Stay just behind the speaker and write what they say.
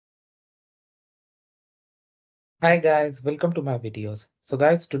Hi guys, welcome to my videos. So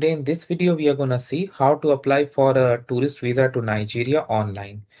guys, today in this video we are gonna see how to apply for a tourist visa to Nigeria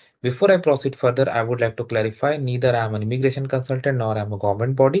online. Before I proceed further, I would like to clarify neither I am an immigration consultant nor I am a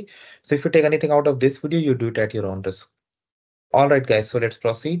government body. So if you take anything out of this video, you do it at your own risk. Alright guys, so let's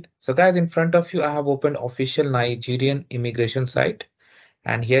proceed. So guys, in front of you I have opened official Nigerian immigration site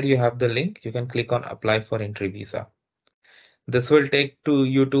and here you have the link. You can click on apply for entry visa. This will take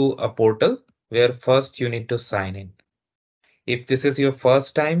you to a portal where first you need to sign in. If this is your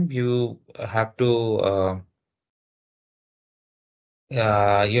first time, you have to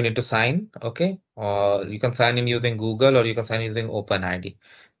you need to sign, okay? Or you can sign in using Google or you can sign using OpenID.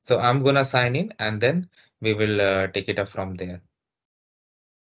 So I'm gonna sign in and then we will take it up from there.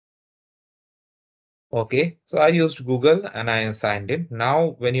 Okay, so I used Google and I signed in.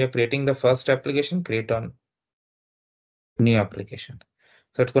 Now, when you're creating the first application, create on new application.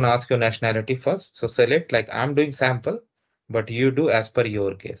 So it's gonna ask your nationality first. So select like I'm doing sample, but you do as per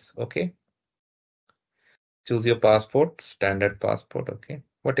your case, okay? Choose your passport, standard passport, okay?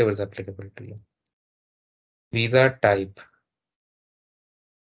 Whatever is applicable to you. Visa type,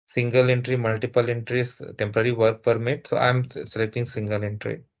 single entry, multiple entries, temporary work permit. So I'm selecting single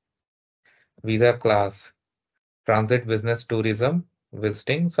entry. Visa class, transit, business, tourism,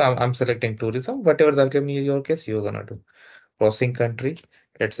 visiting. So I'm selecting tourism. Whatever that can be in your case, you're gonna do. Crossing country.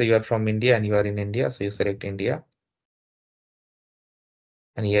 Let's say you are from India and you are in India, so you select India.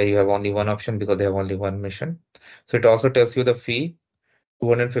 And here you have only one option because they have only one mission. So it also tells you the fee,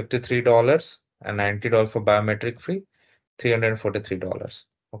 $253 and $90 for biometric fee, $343.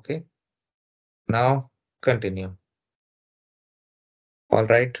 Okay. Now continue. All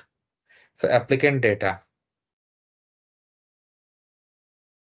right. So applicant data.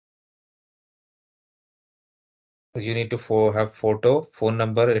 You need to have photo, phone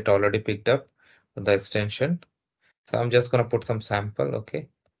number. It already picked up the extension. So I'm just gonna put some sample. Okay.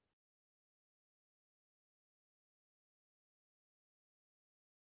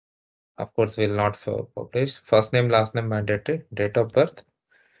 Of course, will not publish. First name, last name mandatory. Date of birth.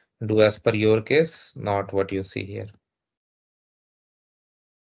 Do as per your case, not what you see here.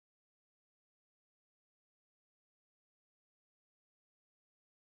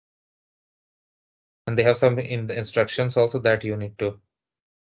 And they have some instructions also that you need to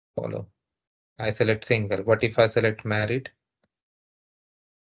follow. I select single. What if I select married?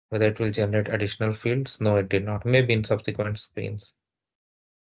 Whether it will generate additional fields? No, it did not. Maybe in subsequent screens.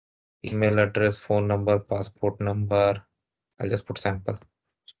 Email address, phone number, passport number. I'll just put sample.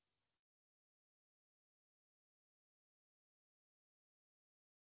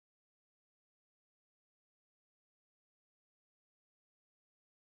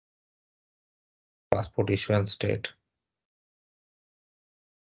 Passport issuance date.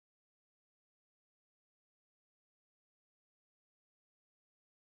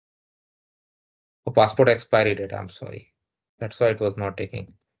 Oh, passport expiry date. I'm sorry. That's why it was not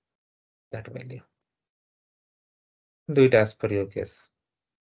taking that value. Do it as per your case.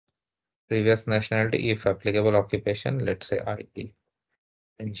 Previous nationality, if applicable occupation, let's say IT,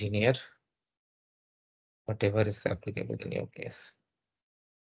 engineer, whatever is applicable in your case.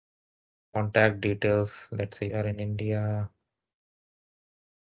 Contact details, let's say you are in India,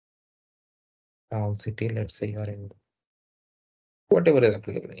 town, city, let's say you are in whatever is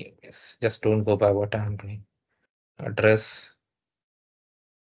applicable in your case. Just don't go by what I'm doing. Address.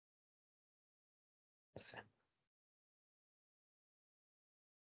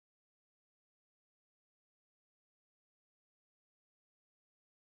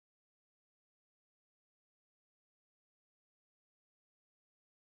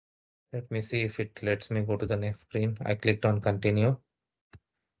 Let me see if it lets me go to the next screen. I clicked on continue.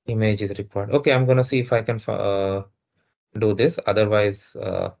 Image is required. Okay, I'm gonna see if I can do this. Otherwise,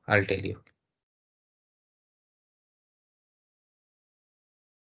 I'll tell you.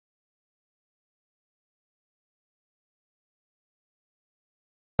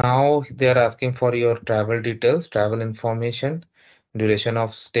 Now they are asking for your travel details, travel information, duration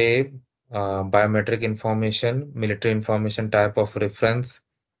of stay, biometric information, military information, type of reference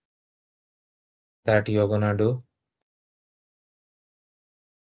that you're gonna do,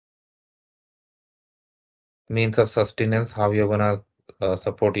 means of sustenance, how you're gonna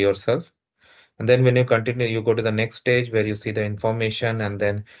support yourself. And then when you continue, you go to the next stage where you see the information and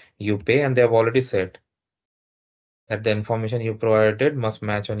then you pay. And they have already said that the information you provided must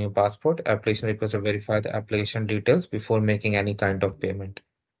match on your passport. Application request to verify the application details before making any kind of payment.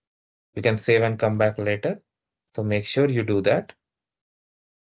 You can save and come back later. So make sure you do that.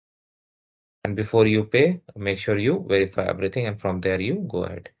 And before you pay, make sure you verify everything. And from there, you go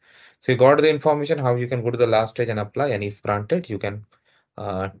ahead. So you got the information how you can go to the last stage and apply, and if granted, you can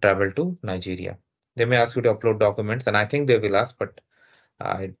travel to Nigeria. They may ask you to upload documents, and I think they will ask, but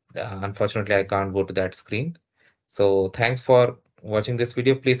unfortunately, I can't go to that screen. So thanks for watching this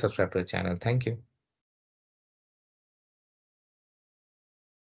video. Please subscribe to the channel. Thank you.